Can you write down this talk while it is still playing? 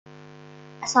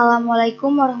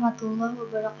Assalamualaikum warahmatullahi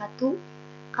wabarakatuh.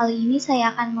 Kali ini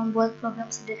saya akan membuat program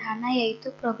sederhana,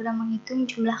 yaitu program menghitung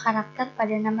jumlah karakter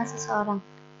pada nama seseorang,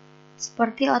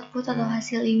 seperti output atau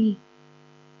hasil ini.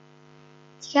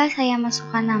 Jika saya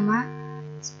masukkan nama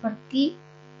seperti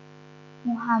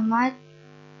Muhamad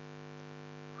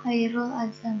Hairul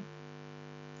Azam,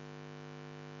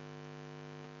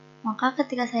 maka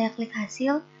ketika saya klik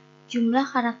hasil, jumlah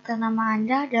karakter nama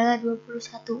Anda adalah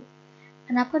 21.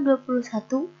 Kenapa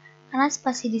 21? Karena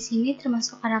spasi di sini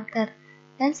termasuk karakter,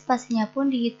 dan spasinya pun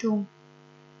dihitung.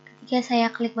 Ketika saya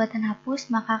klik button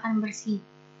hapus, maka akan bersih.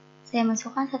 Saya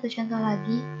masukkan satu contoh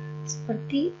lagi,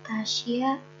 seperti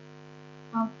Tasya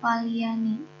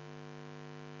Handayani.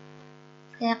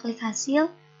 Saya klik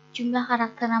hasil, jumlah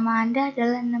karakter nama Anda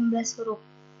adalah 16 huruf.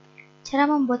 Cara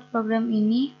membuat program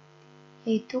ini,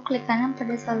 yaitu klik kanan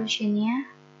pada solutionnya,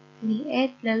 pilih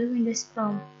Add, lalu Windows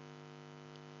Prompt.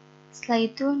 Setelah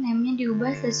itu, name-nya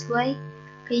diubah sesuai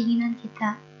keinginan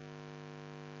kita.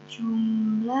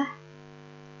 Jumlah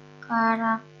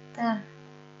karakter.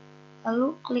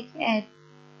 Lalu klik Add.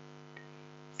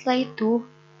 Setelah itu,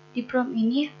 di prompt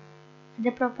ini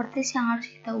ada properties yang harus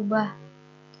kita ubah.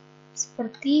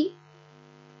 Seperti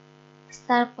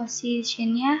start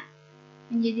position-nya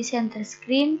menjadi center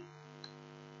screen,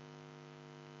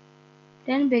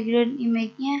 dan background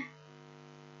image-nya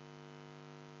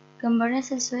gambarnya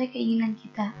sesuai keinginan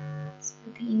kita,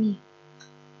 seperti ini.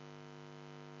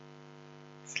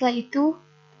 Setelah itu,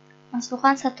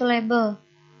 masukkan satu label.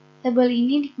 Label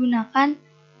ini digunakan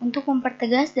untuk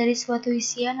mempertegas dari suatu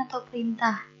isian atau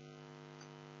perintah.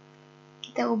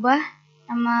 Kita ubah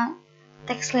nama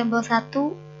teks label 1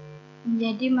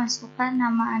 menjadi masukkan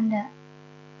nama Anda.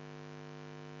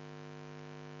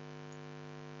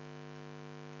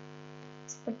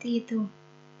 Seperti itu.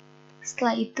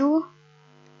 Setelah itu,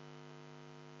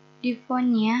 di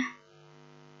font-nya,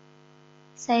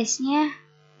 size-nya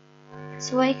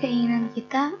sesuai keinginan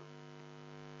kita,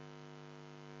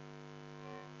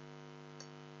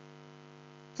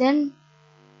 dan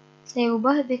saya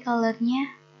ubah back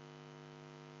color-nya,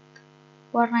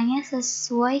 warnanya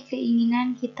sesuai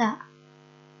keinginan kita,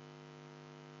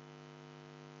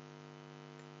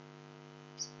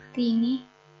 seperti ini.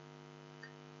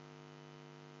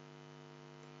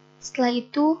 Setelah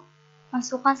itu,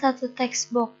 masukkan satu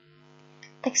text box.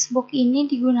 Text box ini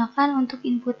digunakan untuk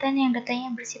inputan yang datanya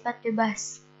bersifat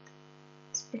bebas,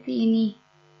 seperti ini.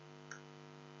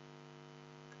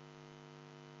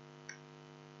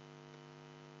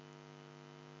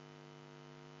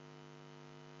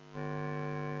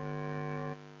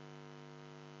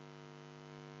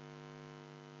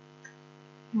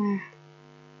 Nah,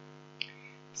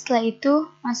 setelah itu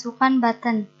masukkan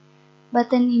button.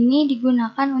 Button ini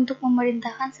digunakan untuk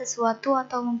memerintahkan sesuatu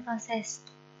atau memproses.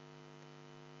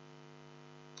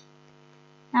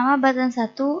 Nama button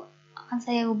 1 akan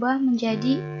saya ubah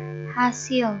menjadi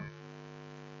hasil.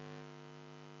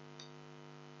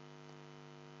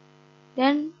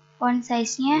 Dan font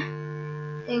size-nya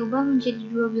saya ubah menjadi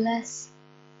 12.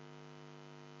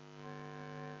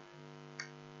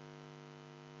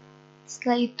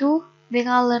 Setelah itu,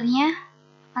 back color-nya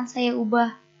akan saya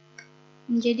ubah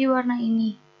menjadi warna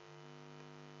ini.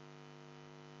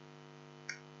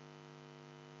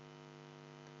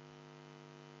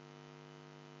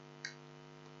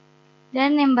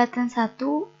 Dan name button 1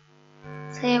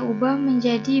 saya ubah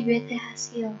menjadi BT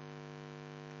hasil.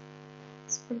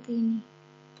 Seperti ini.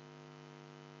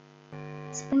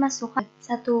 Saya masukkan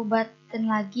satu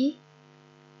button lagi.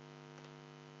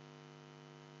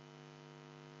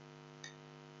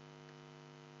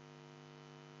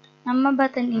 Nama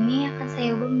button ini akan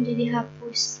saya ubah menjadi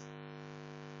hapus.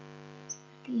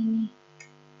 Seperti ini.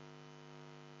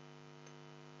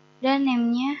 Dan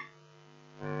name-nya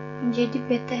menjadi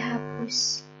PT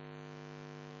hapus.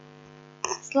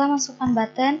 Setelah masukkan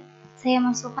button, saya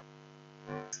masukkan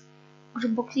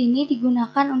group box ini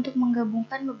digunakan untuk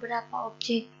menggabungkan beberapa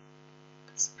objek,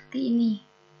 seperti ini.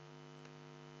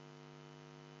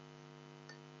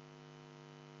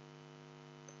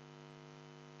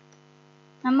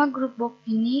 Nama group box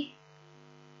ini,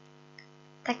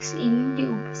 teks ini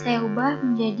saya ubah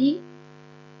menjadi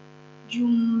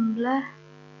jumlah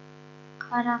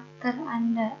karakter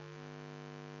Anda.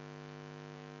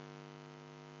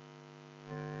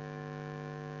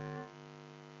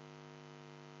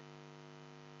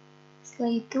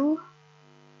 Setelah itu,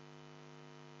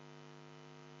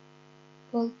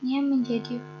 bold-nya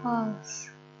menjadi false.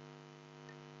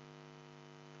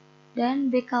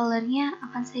 Dan back color-nya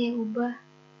akan saya ubah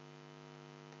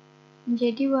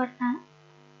menjadi warna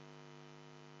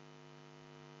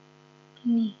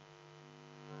ini.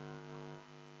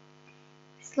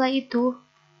 Setelah itu,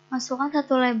 masukkan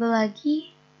satu label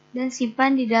lagi dan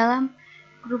simpan di dalam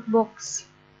group box.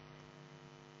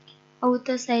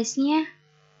 Auto size-nya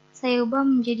saya ubah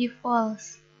menjadi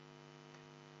false.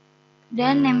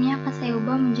 Dan name-nya akan saya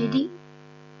ubah menjadi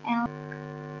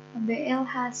LBL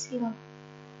hasil.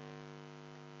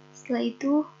 Setelah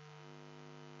itu,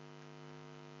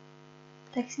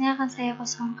 teksnya akan saya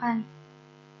kosongkan.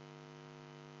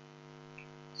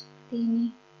 Seperti ini.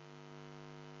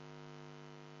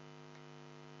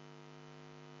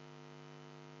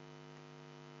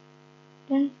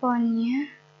 Dan font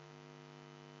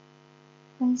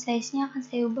size-nya akan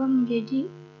saya ubah menjadi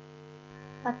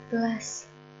 14.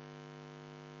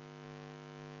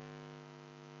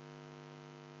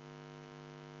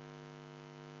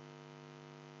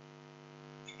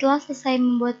 Setelah selesai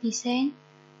membuat desain,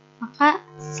 maka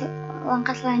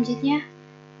langkah selanjutnya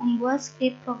membuat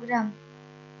script program,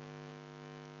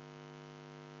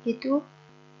 yaitu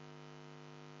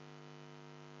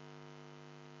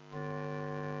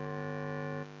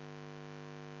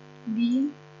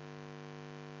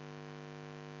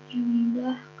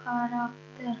jumlah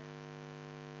karakter.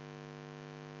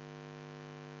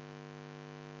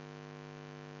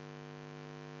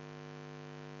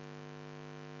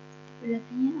 Tipe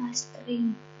datanya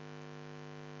string.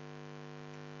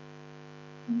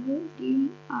 Lalu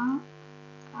dim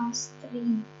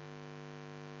string.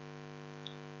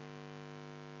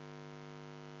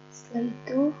 Setelah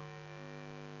itu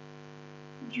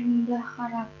jumlah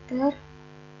karakter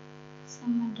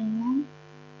sama dengan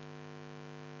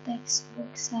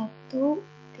textbox 1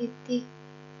 titik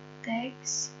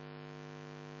teks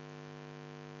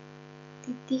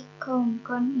titik count.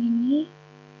 Count ini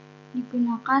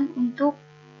digunakan untuk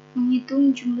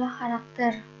menghitung jumlah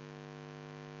karakter.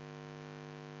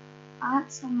 A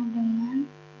sama dengan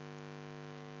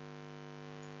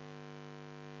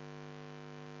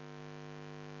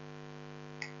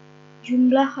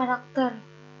jumlah karakter.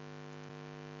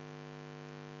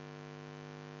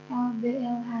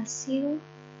 LBL hasil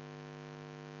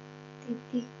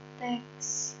titik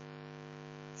teks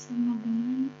sama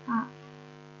dengan A.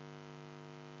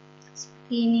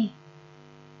 Seperti ini.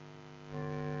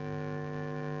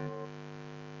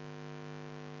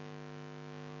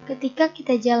 Ketika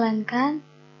kita jalankan,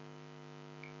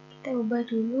 kita ubah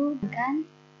dulu kan,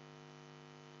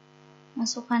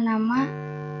 masukkan nama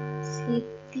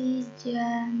Siti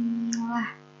Jumlah.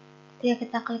 Ketika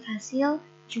kita klik hasil,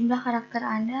 jumlah karakter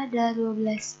Anda adalah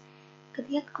 12.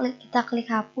 Ketika kita klik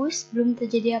hapus, belum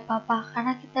terjadi apa-apa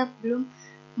karena kita belum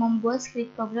membuat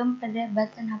script program pada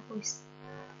button hapus.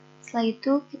 Setelah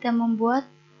itu, kita membuat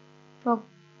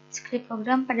script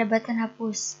program pada button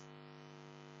hapus.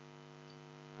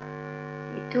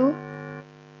 Itu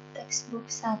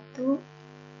textbox 1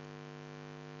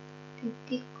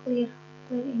 titik clear.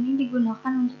 Clear ini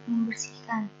digunakan untuk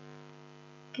membersihkan.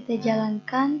 Kita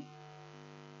jalankan,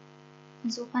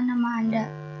 masukkan nama Anda,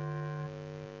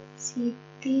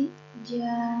 Siti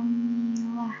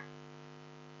Jumlah.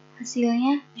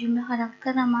 Hasilnya jumlah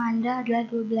karakter nama Anda adalah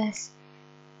 12.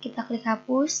 Kita klik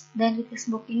hapus dan di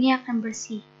textbox ini akan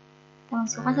bersih. Kita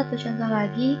masukkan satu contoh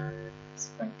lagi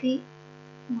seperti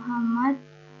Muhamad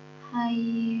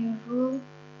Hairul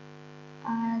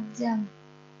Azam.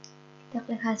 Kita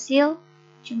klik hasil,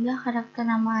 jumlah karakter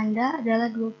nama Anda adalah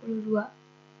 22.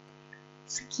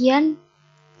 Sekian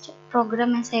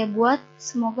program yang saya buat,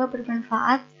 semoga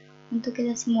bermanfaat untuk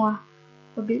kita semua.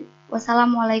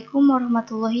 Wassalamualaikum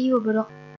warahmatullahi wabarakatuh.